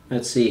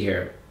 Let's see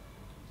here.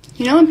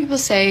 You know when people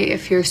say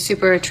if you're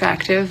super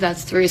attractive,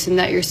 that's the reason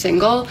that you're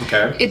single?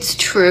 Okay. It's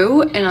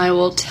true, and I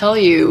will tell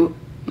you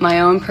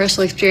my own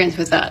personal experience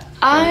with that.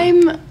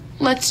 I'm,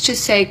 let's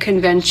just say,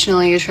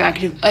 conventionally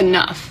attractive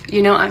enough.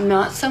 You know, I'm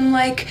not some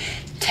like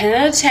 10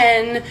 out of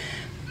 10,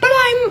 but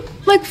I'm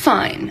like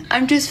fine.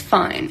 I'm just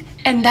fine.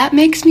 And that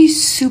makes me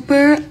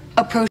super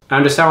approachable. I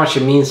understand what she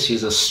means.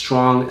 She's a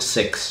strong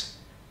 6.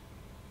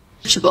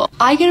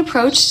 I get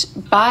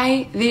approached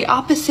by the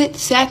opposite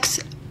sex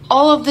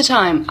all of the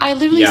time. I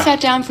literally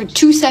sat down for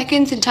 2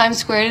 seconds in Times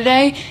Square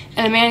today,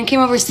 and a man came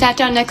over, sat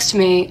down next to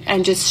me,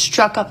 and just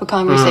struck up a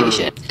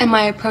conversation. Am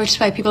I approached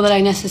by people that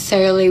I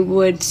necessarily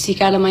would seek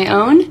out on my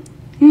own?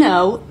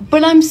 No,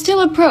 but I'm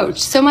still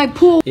approached, so my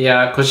pool...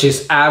 Yeah, because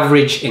she's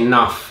average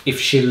enough. If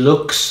she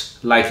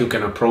looks like you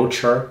can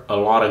approach her, a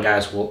lot of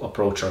guys will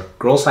approach her.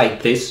 Girls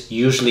like this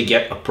usually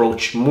get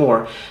approached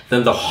more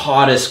than the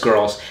hottest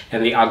girls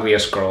and the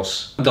ugliest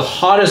girls. The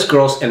hottest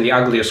girls and the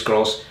ugliest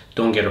girls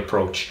don't get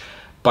approached.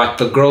 But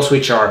the girls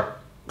which are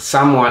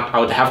somewhat,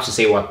 I would have to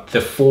say what, the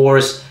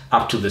 4s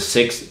up to the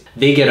 6,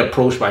 they get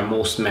approached by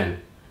most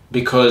men.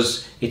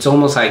 Because it's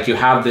almost like you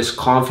have this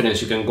confidence,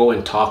 you can go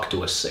and talk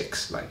to a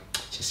 6. Like,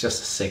 she's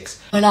just a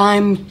 6. But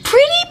I'm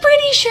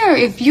pretty sure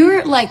if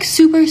you're like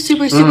super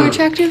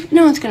attractive,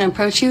 no one's gonna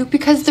approach you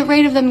because the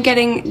rate of them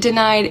getting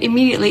denied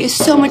immediately is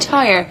so much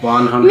higher.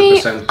 100%.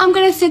 Me, I'm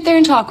gonna sit there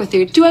and talk with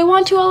you. Do I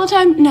want to all the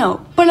time? No,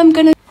 but I'm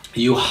gonna...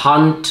 You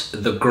hunt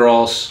the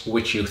girls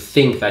which you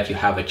think that you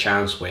have a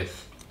chance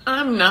with.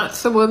 I'm not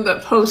someone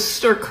that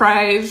posts or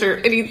cries or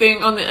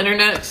anything on the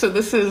internet, so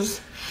this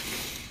is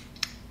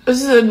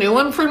a new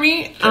one for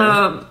me.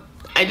 Okay.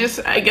 I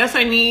guess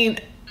I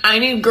need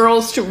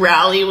girls to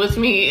rally with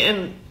me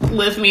and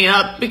lift me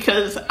up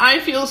because I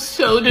feel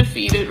so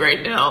defeated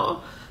right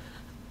now.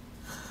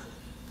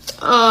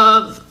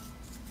 I've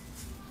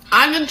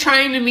been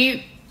trying to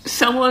meet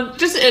someone,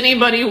 just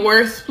anybody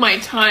worth my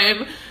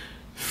time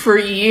for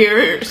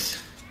years,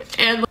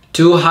 and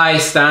too high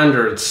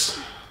standards.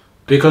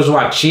 Because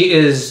what? She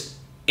is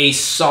a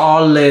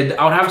solid,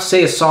 I would have to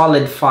say a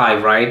solid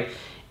 5, right?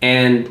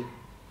 And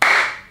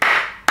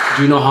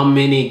do you know how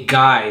many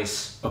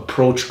guys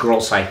approach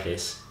girls like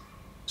this?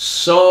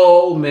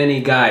 So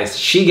many guys.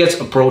 She gets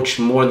approached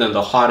more than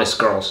the hottest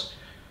girls.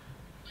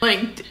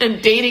 Like,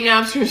 and dating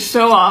apps are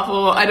so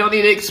awful. I don't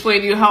need to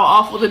explain to you how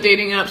awful the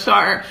dating apps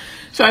are.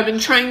 So I've been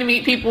trying to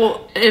meet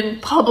people in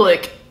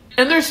public,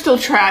 and they're still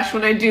trash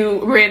when I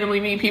do randomly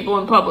meet people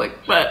in public.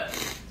 But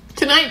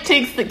tonight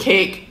takes the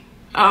cake.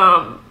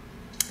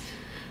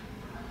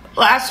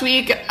 Last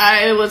week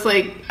I was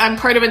like, I'm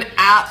part of an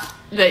app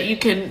that you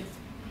can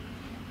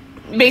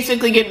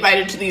basically get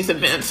invited to these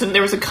events, and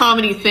there was a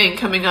comedy thing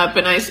coming up,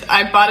 and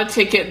I bought a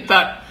ticket,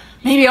 thought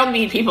maybe I'll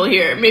meet people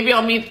here, maybe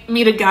I'll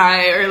meet a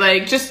guy, or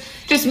like just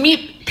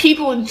meet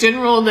people in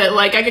general that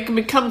like I could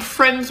become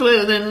friends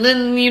with, and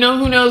then, you know,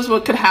 who knows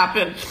what could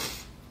happen.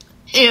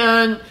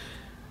 And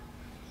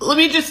let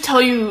me just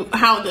tell you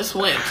how this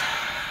went.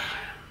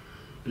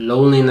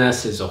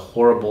 Loneliness is a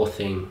horrible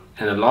thing,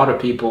 and a lot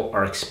of people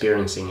are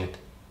experiencing it.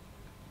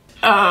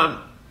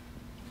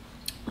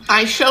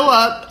 I show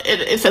up,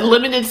 it's a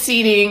limited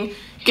seating,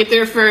 get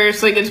there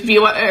first, like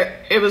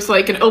it was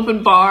like an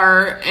open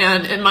bar,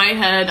 and in my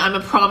head, I'm a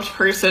prompt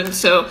person,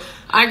 so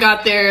I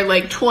got there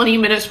like 20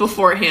 minutes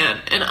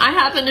beforehand, and I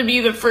happened to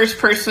be the first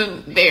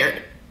person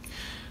there.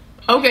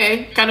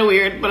 Okay, kind of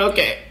weird, but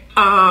okay.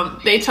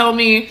 They tell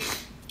me,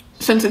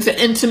 since it's an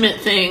intimate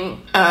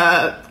thing,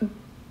 try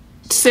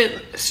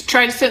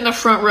to sit in the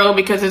front row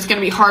because it's going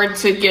to be hard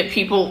to get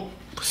people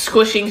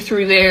squishing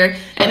through there,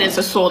 and it's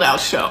a sold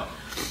out show.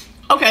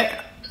 Okay,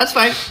 that's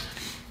fine.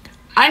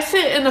 I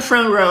sit in the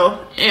front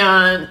row,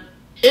 and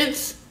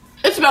it's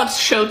about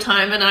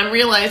showtime, and I'm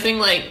realizing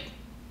like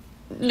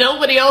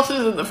nobody else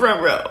is in the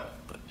front row.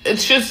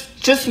 It's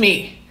just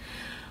me.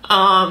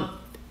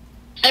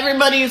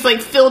 Everybody's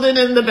like filled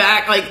in the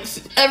back, like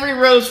every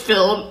row's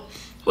filled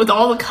with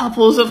all the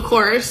couples, of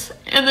course,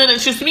 and then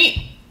it's just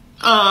me.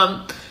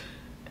 I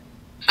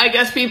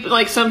guess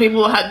some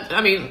people had,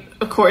 I mean,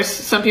 of course,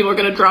 some people are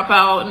going to drop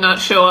out and not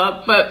show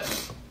up, but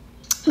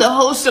the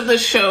host of the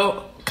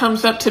show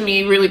comes up to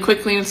me really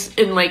quickly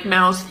and like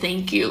mouths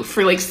thank you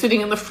for like sitting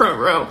in the front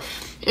row.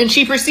 And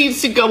she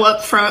proceeds to go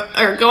up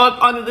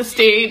onto the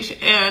stage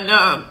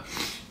and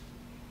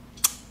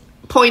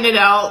pointed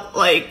out,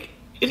 like,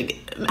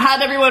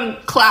 had everyone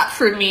clap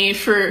for me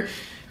for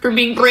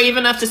being brave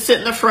enough to sit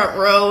in the front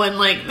row, and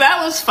like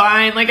that was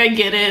fine, like I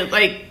get it,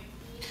 like,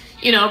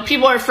 you know,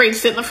 people are afraid to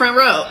sit in the front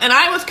row, and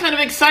I was kind of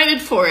excited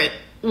for it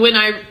when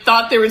I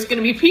thought there was going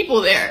to be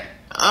people there,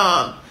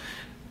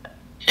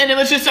 and it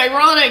was just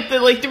ironic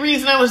that like the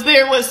reason I was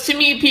there was to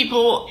meet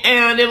people,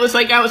 and it was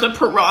like I was a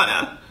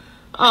piranha.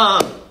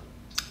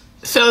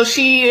 So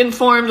she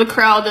informed the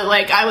crowd that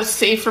like I was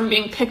safe from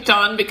being picked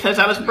on because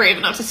I was brave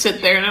enough to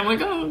sit there, and I'm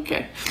like, oh,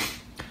 okay.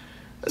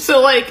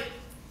 So like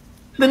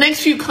the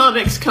next few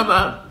comics come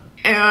up,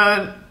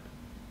 and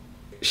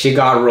she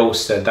got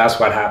roasted. That's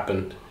what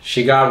happened.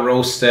 She got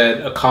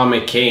roasted. A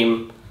comic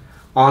came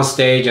on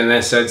stage and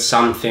then said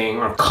something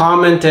or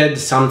commented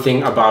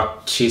something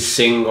about she's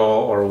single,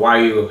 or why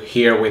you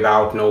here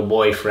without no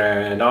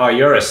boyfriend, oh,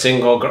 you're a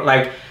single girl.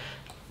 Like,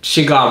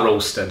 she got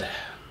roasted.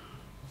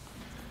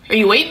 Are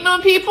you waiting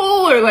on people,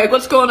 or like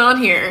what's going on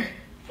here?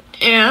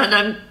 And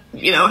I'm,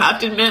 you know, have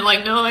to admit,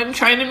 like, no, I'm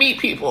trying to meet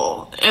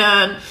people.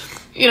 And,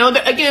 you know,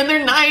 again,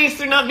 they're nice,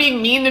 they're not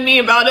being mean to me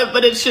about it,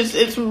 but it's just,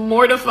 it's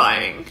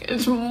mortifying.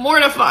 It's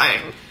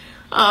mortifying.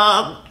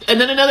 And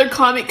then another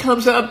comic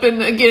comes up,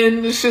 and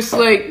again, it's just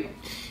like,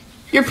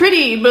 you're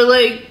pretty, but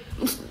like,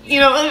 you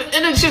know,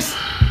 and it's just,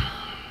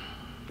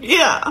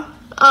 yeah.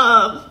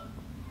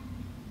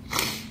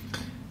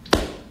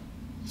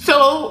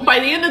 So by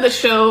the end of the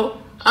show,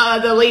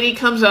 the lady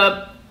comes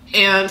up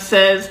and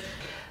says,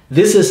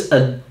 this is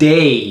a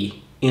day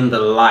in the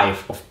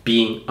life of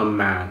being a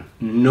man.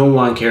 No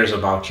one cares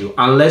about you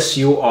unless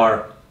you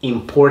are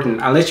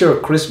important, unless you're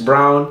Chris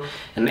Brown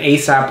and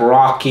A$AP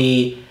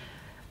Rocky.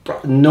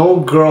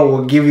 No girl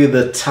will give you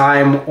the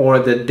time or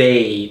the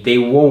day. They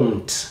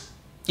won't.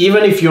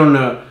 Even if you're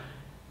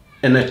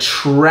an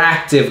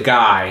attractive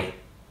guy,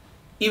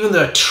 even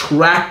the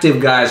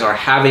attractive guys are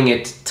having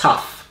it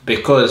tough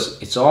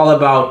because it's all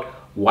about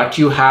what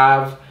you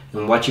have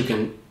and what you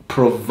can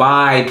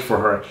provide for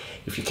her.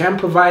 If you can't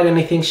provide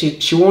anything,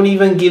 she won't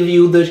even give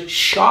you the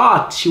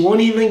shot. She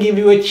won't even give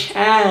you a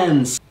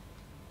chance.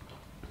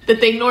 That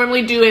they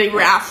normally do a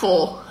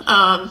raffle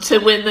to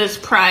win this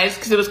prize,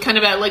 because it was kind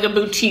of at like a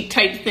boutique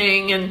type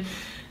thing,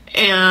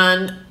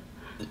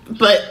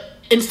 but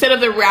instead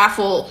of the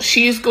raffle,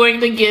 she's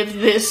going to give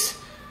this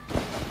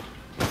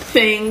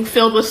thing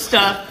filled with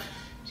stuff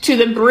to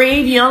the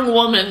brave young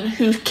woman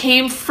who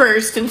came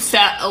first and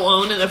sat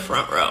alone in the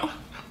front row.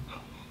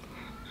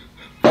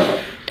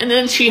 And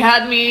then she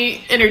had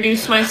me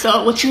introduce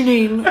myself. What's your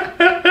name?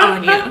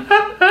 Anya.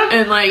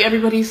 And like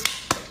everybody's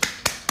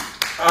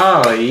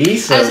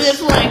Jesus. As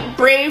if like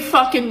brave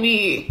fucking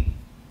me.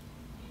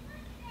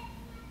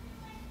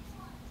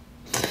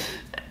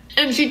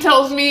 And she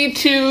tells me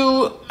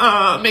to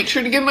make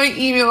sure to give my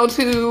email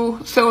to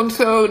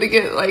so-and-so to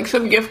get like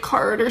some gift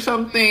card or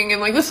something.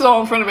 And like this is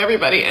all in front of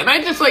everybody. And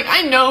I just like,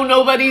 I know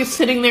nobody's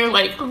sitting there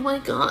like, oh my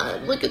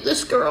God, look at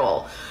this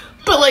girl.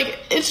 But like,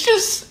 it's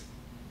just,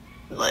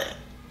 like,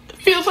 it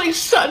feels like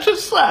such a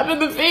slap in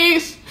the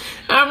face.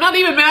 And I'm not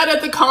even mad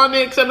at the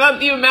comics. I'm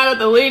not even mad at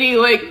the lady.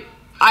 Like,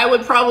 I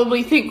would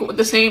probably think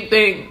the same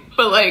thing.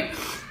 But like,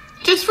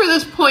 just for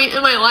this point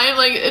in my life,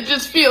 like, it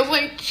just feels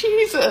like,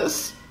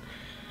 Jesus.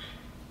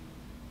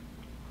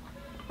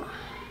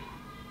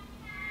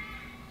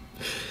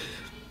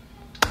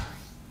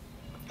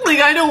 Like,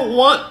 I don't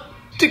want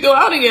to go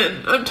out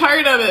again. I'm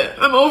tired of it.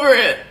 I'm over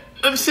it.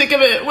 I'm sick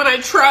of it. When I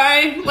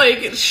try,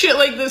 like, shit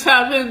like this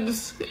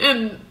happens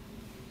and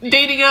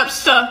dating apps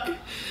suck.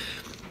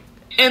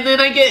 And then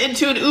I get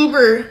into an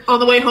Uber on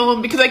the way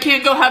home because I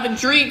can't go have a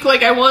drink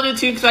like I wanted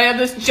to because I have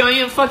this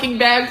giant fucking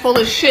bag full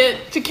of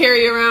shit to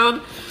carry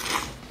around.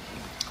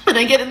 And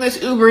I get in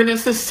this Uber and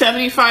it's this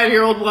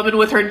 75-year-old woman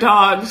with her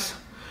dogs.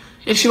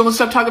 And she won't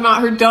stop talking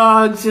about her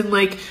dogs and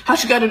like how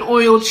she got an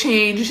oil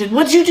change and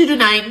what'd you do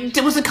tonight?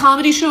 Was the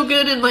comedy show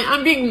good? And like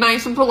I'm being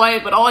nice and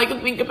polite, but all I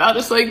can think about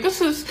is like this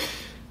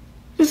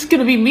is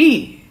gonna be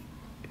me.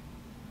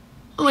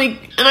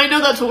 Like, and I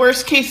know that's a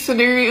worst case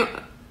scenario.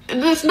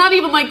 And it's not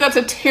even like that's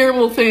a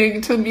terrible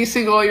thing to be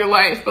single all your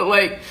life, but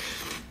like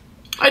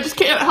I just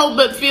can't help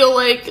but feel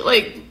like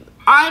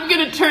I'm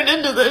gonna turn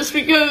into this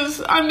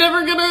because I'm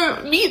never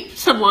gonna meet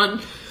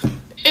someone.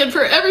 And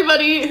for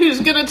everybody who's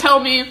gonna tell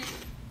me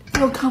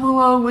it'll come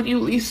along when you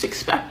least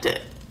expect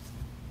it.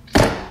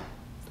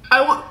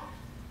 I've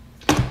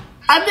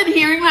been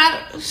hearing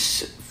that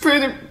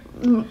for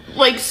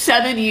like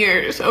 7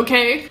 years,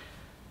 okay?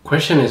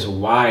 Question is,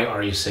 why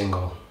are you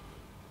single?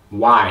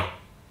 Why?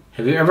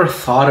 Have you ever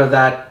thought of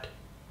that?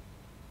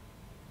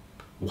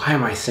 Why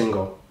am I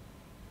single?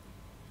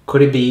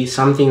 Could it be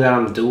something that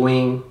I'm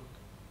doing?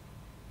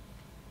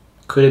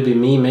 Could it be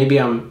me? Maybe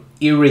I'm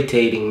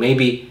irritating.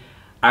 Maybe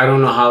I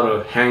don't know how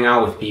to hang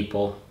out with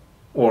people.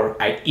 Or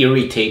I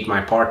irritate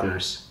my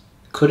partners.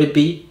 Could it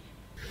be?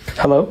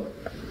 Hello?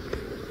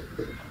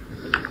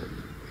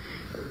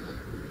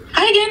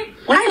 Hi again.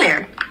 Hi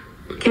there.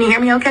 Can you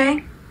hear me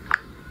okay?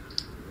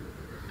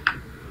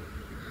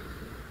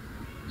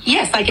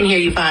 Yes, I can hear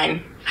you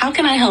fine. How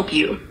can I help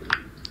you?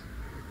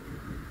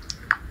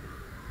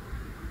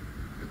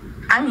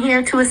 I'm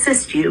here to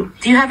assist you.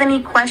 Do you have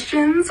any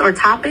questions or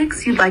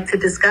topics you'd like to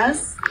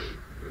discuss?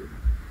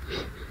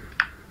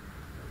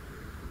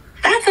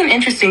 That's an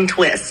interesting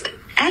twist.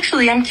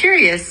 Actually, I'm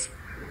curious.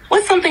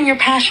 What's something you're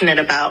passionate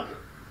about?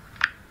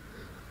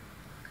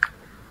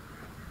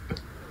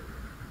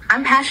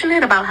 I'm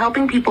passionate about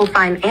helping people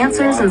find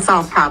answers and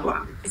solve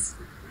problems.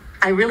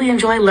 I really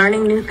enjoy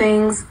learning new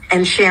things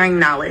and sharing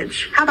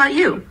knowledge. How about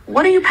you?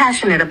 What are you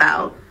passionate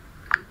about?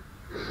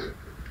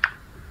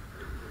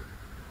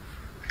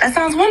 That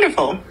sounds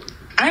wonderful.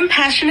 I'm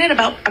passionate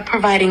about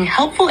providing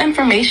helpful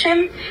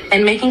information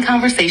and making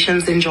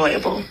conversations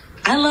enjoyable.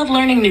 I love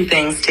learning new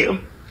things too.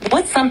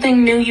 What's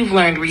something new you've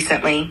learned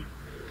recently?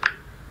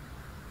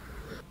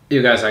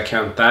 You guys, I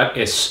can't. That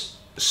is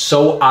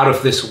so out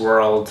of this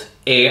world.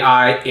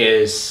 AI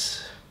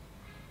is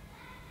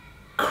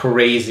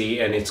crazy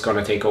and it's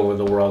gonna take over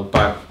the world.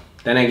 But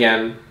then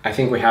again, I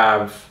think we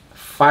have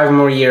 5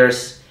 more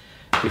years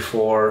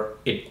before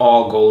it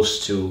all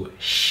goes to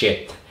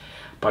shit.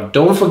 But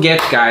don't forget,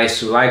 guys,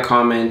 to like,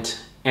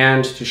 comment,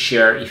 and to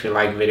share if you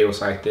like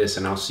videos like this.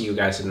 And I'll see you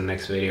guys in the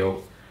next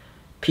video.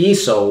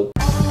 Peace out.